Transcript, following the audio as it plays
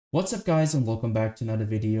What's up guys, and welcome back to another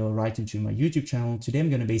video right into my YouTube channel. Today I'm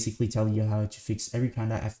going to basically tell you how to fix every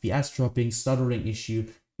kind of FPS dropping, stuttering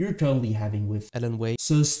issue you're currently having with Alan Wake.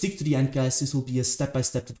 So stick to the end guys, this will be a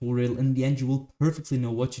step-by-step tutorial. In the end you will perfectly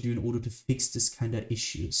know what to do in order to fix this kind of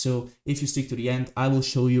issue. So if you stick to the end, I will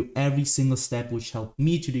show you every single step which helped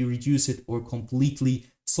me to reduce it or completely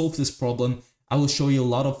solve this problem. I will show you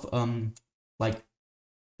a lot of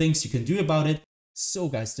things you can do about it. So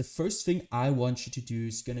guys, the first thing I want you to do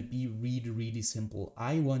is going to be really simple.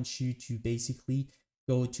 I want you to basically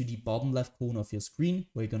go to the bottom left corner of your screen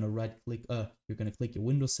where you're going to right click, you're going to click your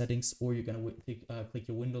Windows settings, or you're going to click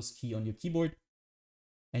your Windows key on your keyboard,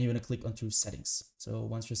 and you're going to click onto settings. So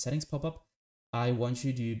once your settings pop up, I want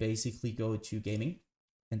you to basically go to gaming,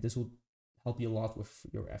 and this will help you a lot with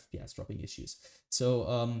your FPS dropping issues.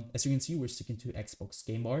 So as you can see, we're sticking to Xbox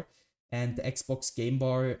game bar, and the Xbox game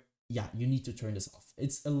bar, yeah, you need to turn this off.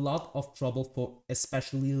 It's a lot of trouble for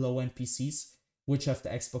especially low-end PCs, which have the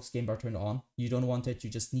Xbox game bar turned on. You don't want it, you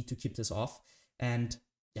just need to keep this off. And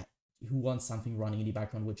yeah, who wants something running in the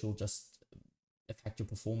background which will just affect your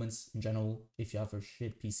performance in general? If you have a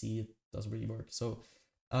shit PC, it doesn't really work. So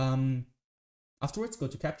afterwards, go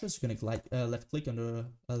to captures. You're gonna left click on the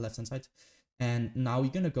left hand side, and now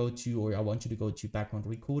you're gonna go to, or I want you to go to background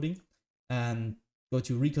recording, and go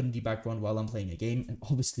to record in the background while I'm playing a game, and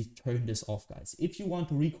obviously turn this off, guys. If you want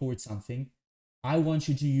to record something, I want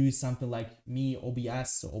you to use something like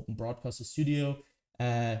OBS, so Open Broadcaster Studio,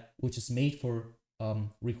 which is made for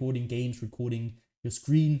recording games, recording your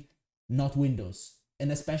screen, not Windows. And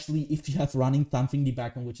especially if you have running something in the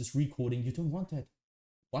background which is recording, you don't want that.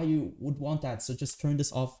 Why you would want that? So just turn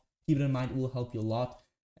this off. Keep it in mind, it will help you a lot.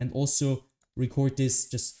 And also record this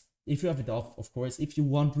just if you have it off, of course. If you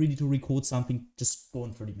want really to record something, just go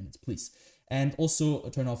in 30 minutes, please. And also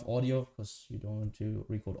turn off audio, because you don't want to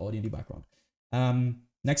record audio in the background.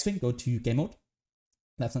 Next thing, go to game mode,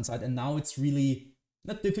 left hand side. And now it's really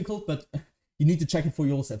not difficult, but you need to check it for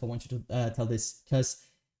yourself. I want you to tell this, because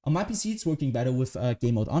on my PC, it's working better with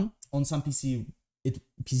game mode on. On some PCs,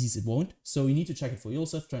 it won't. So you need to check it for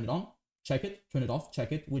yourself, turn it on, check it, turn it off,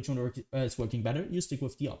 check it, which one is working better. You stick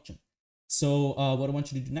with the option. So what I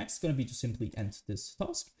want you to do next is going to be to simply end this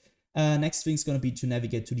task. Next thing is going to be to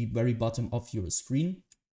navigate to the very bottom of your screen,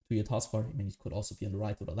 to your taskbar. I mean, it could also be on the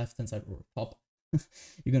right or the left hand side or top.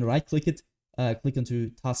 You're going to right click it, click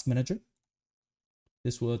onto Task Manager.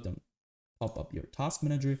 This will then pop up your Task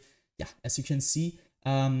Manager. Yeah, as you can see,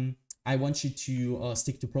 I want you to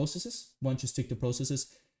stick to processes. Once you stick to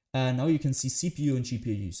processes, now you can see CPU and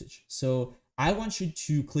GPU usage. So I want you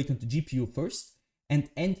to click onto GPU first, and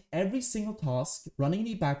end every single task running in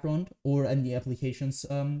the background or in the applications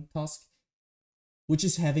task, which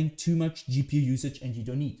is having too much GPU usage and you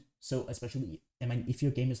don't need. So especially, I mean, if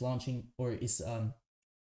your game is launching or is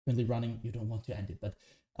currently running, you don't want to end it.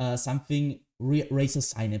 But something, Razer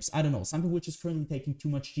Synapse, I don't know, something which is currently taking too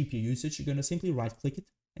much GPU usage, you're gonna simply right click it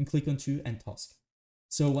and click onto end task.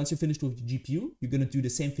 So once you're finished with the GPU, you're gonna do the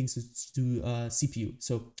same things to CPU.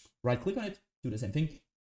 So right click on it, do the same thing.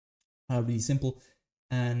 Really simple.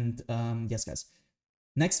 And yes, guys,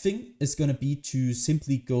 next thing is going to be to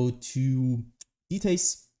simply go to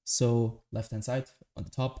details. So left hand side on the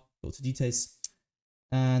top, go to details.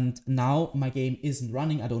 And now my game isn't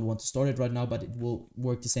running. I don't want to start it right now, but it will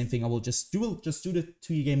work the same thing. I will just do the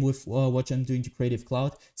 2 game with what I'm doing to Creative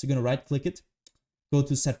Cloud. So you're going to right click it, go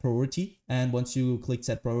to set priority. And once you click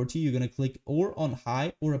set priority, you're going to click or on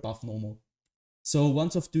high or above normal. So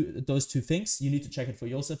once of those two things, you need to check it for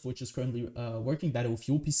yourself, which is currently working better with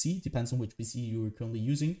your PC. Depends on which PC you're currently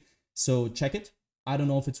using. So check it. I don't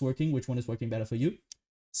know if it's working, which one is working better for you.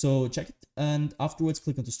 So check it, and afterwards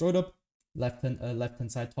click on to startup, left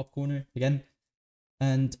hand side top corner again.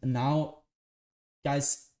 And now,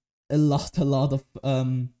 guys, a lot of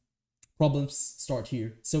problems start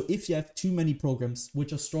here. So if you have too many programs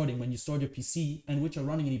which are starting when you start your PC and which are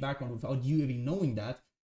running in the background without you even knowing that,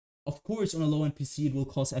 of course, on a low-end PC, it will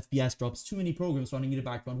cause FPS drops. Too many programs running in the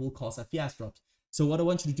background will cause FPS drops. So what I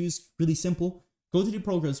want you to do is really simple. Go to the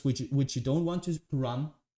programs which you don't want to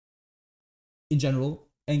run in general,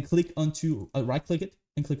 and click onto, right-click it,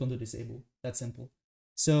 and click on to disable. That's simple.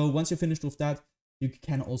 So once you're finished with that, you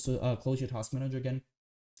can also close your Task Manager again.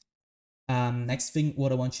 Next thing,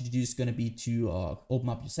 what I want you to do is going to be to open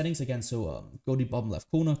up your settings again. So go to the bottom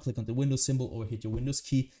left corner, click on the Windows symbol, or hit your Windows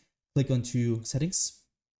key, click onto settings.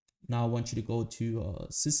 Now I want you to go to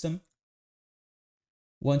system.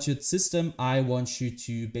 Once you're at system, I want you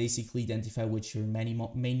to basically identify which your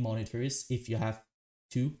main monitor is. If you have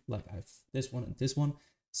two, like I have this one and this one.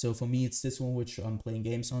 So for me, it's this one which I'm playing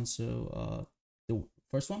games on. So the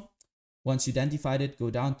first one. Once you identified it, go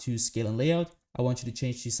down to scale and layout. I want you to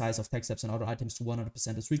change the size of text tabs and other items to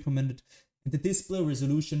 100% as recommended. And the display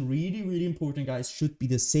resolution, really important, guys, should be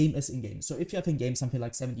the same as in-game. So if you have in-game something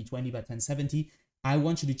like 7020 by 1070, I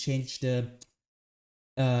want you to change the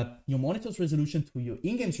your monitor's resolution to your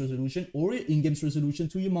in-game's resolution, or your in-game's resolution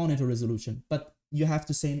to your monitor resolution. But you have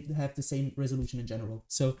to have the same resolution in general.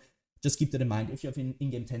 So just keep that in mind. If you have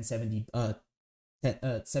in-game 1070,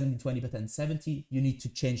 7020 by 1070, you need to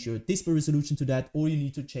change your display resolution to that, or you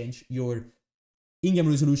need to change your in-game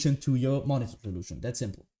resolution to your monitor resolution. That's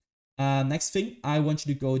simple. Next thing, I want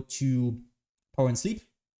you to go to power and sleep.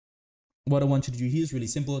 What I want you to do here is really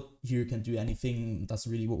simple. Here you can do anything,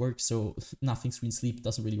 doesn't really work. So nothing screen sleep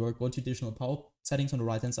doesn't really work. Go to additional power settings on the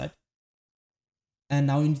right hand side. And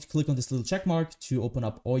now you need to click on this little check mark to open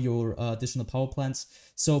up all your additional power plans.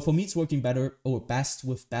 So for me, it's working better or best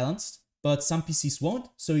with balanced, but some PCs won't.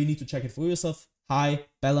 So you need to check it for yourself. High,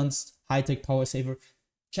 balanced, high-tech power saver.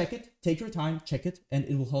 Check it, take your time, check it, and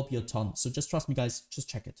it will help you a ton. So just trust me, guys, just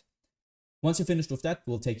check it. Once you're finished with that, it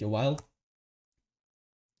will take you a while.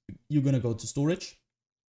 You're gonna go to storage.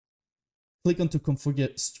 Click on to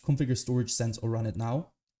configure storage sense or run it now.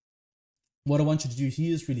 What I want you to do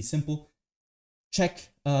here is really simple. Check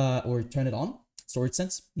or turn it on, storage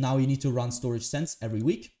sense. Now you need to run storage sense every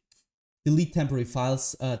week. Delete temporary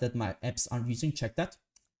files that my apps aren't using, check that.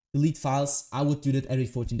 Delete files, I would do that every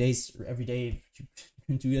 14 days or every day. You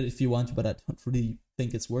can do it if you want, but I don't really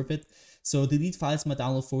think it's worth it. So delete files, my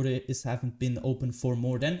download folder haven't been open for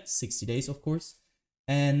more than 60 days, of course.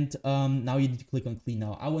 And now you need to click on clean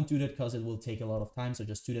now. I won't do that because it will take a lot of time. So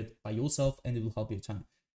just do that by yourself and it will help you a ton.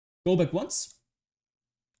 Go back once,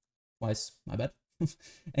 twice, my bad.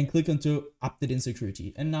 And click onto update in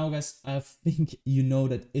security. And now, guys, I think you know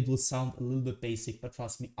that it will sound a little bit basic, but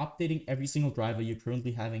trust me, updating every single driver you're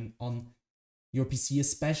currently having on your PC,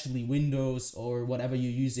 especially Windows or whatever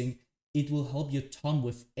you're using, it will help you a ton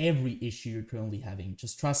with every issue you're currently having.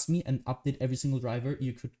 Just trust me and update every single driver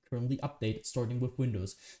you could currently update, starting with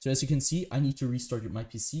Windows. So as you can see, I need to restart my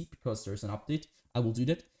PC because there's an update. I will do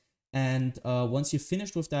that. And once you're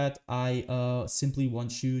finished with that, I simply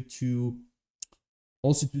want you to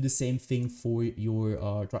also do the same thing for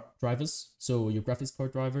your drivers. So your graphics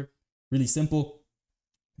card driver, really simple.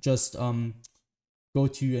 Just go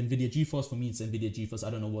to NVIDIA GeForce. For me, it's NVIDIA GeForce. I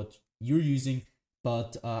don't know what you're using,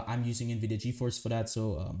 but I'm using NVIDIA GeForce for that.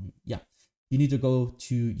 So yeah, you need to go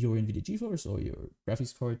to your NVIDIA GeForce or your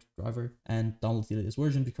graphics card driver and download the latest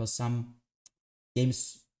version, because some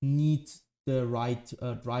games need the right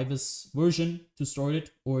drivers version to store it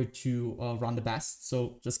or to run the best.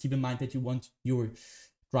 So just keep in mind that you want your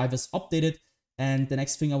drivers updated. And the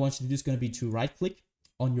next thing I want you to do is going to be to right click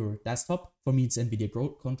on your desktop. For me, it's NVIDIA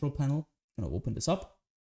control panel. I'm going to open this up.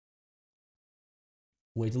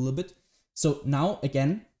 Wait a little bit. So now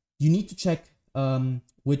again, you need to check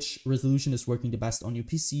which resolution is working the best on your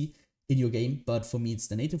PC in your game. But for me, it's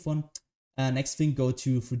the native one. Next thing, go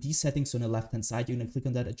to 3D settings on the left hand side. You're going to click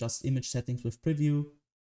on that, adjust image settings with preview.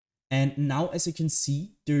 And now, as you can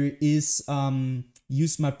see, there is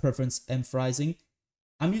use my preference emphasizing.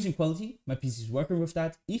 I'm using quality. My PC is working with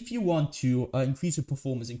that. If you want to increase your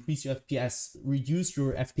performance, increase your FPS, reduce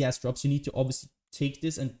your FPS drops, you need to obviously take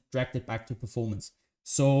this and drag it back to performance.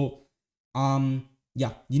 So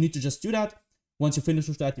yeah, you need to just do that. Once you finish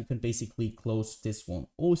with that, you can basically close this one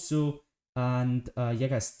also. And yeah,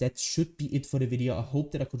 guys, that should be it for the video. I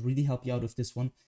hope that I could really help you out with this one.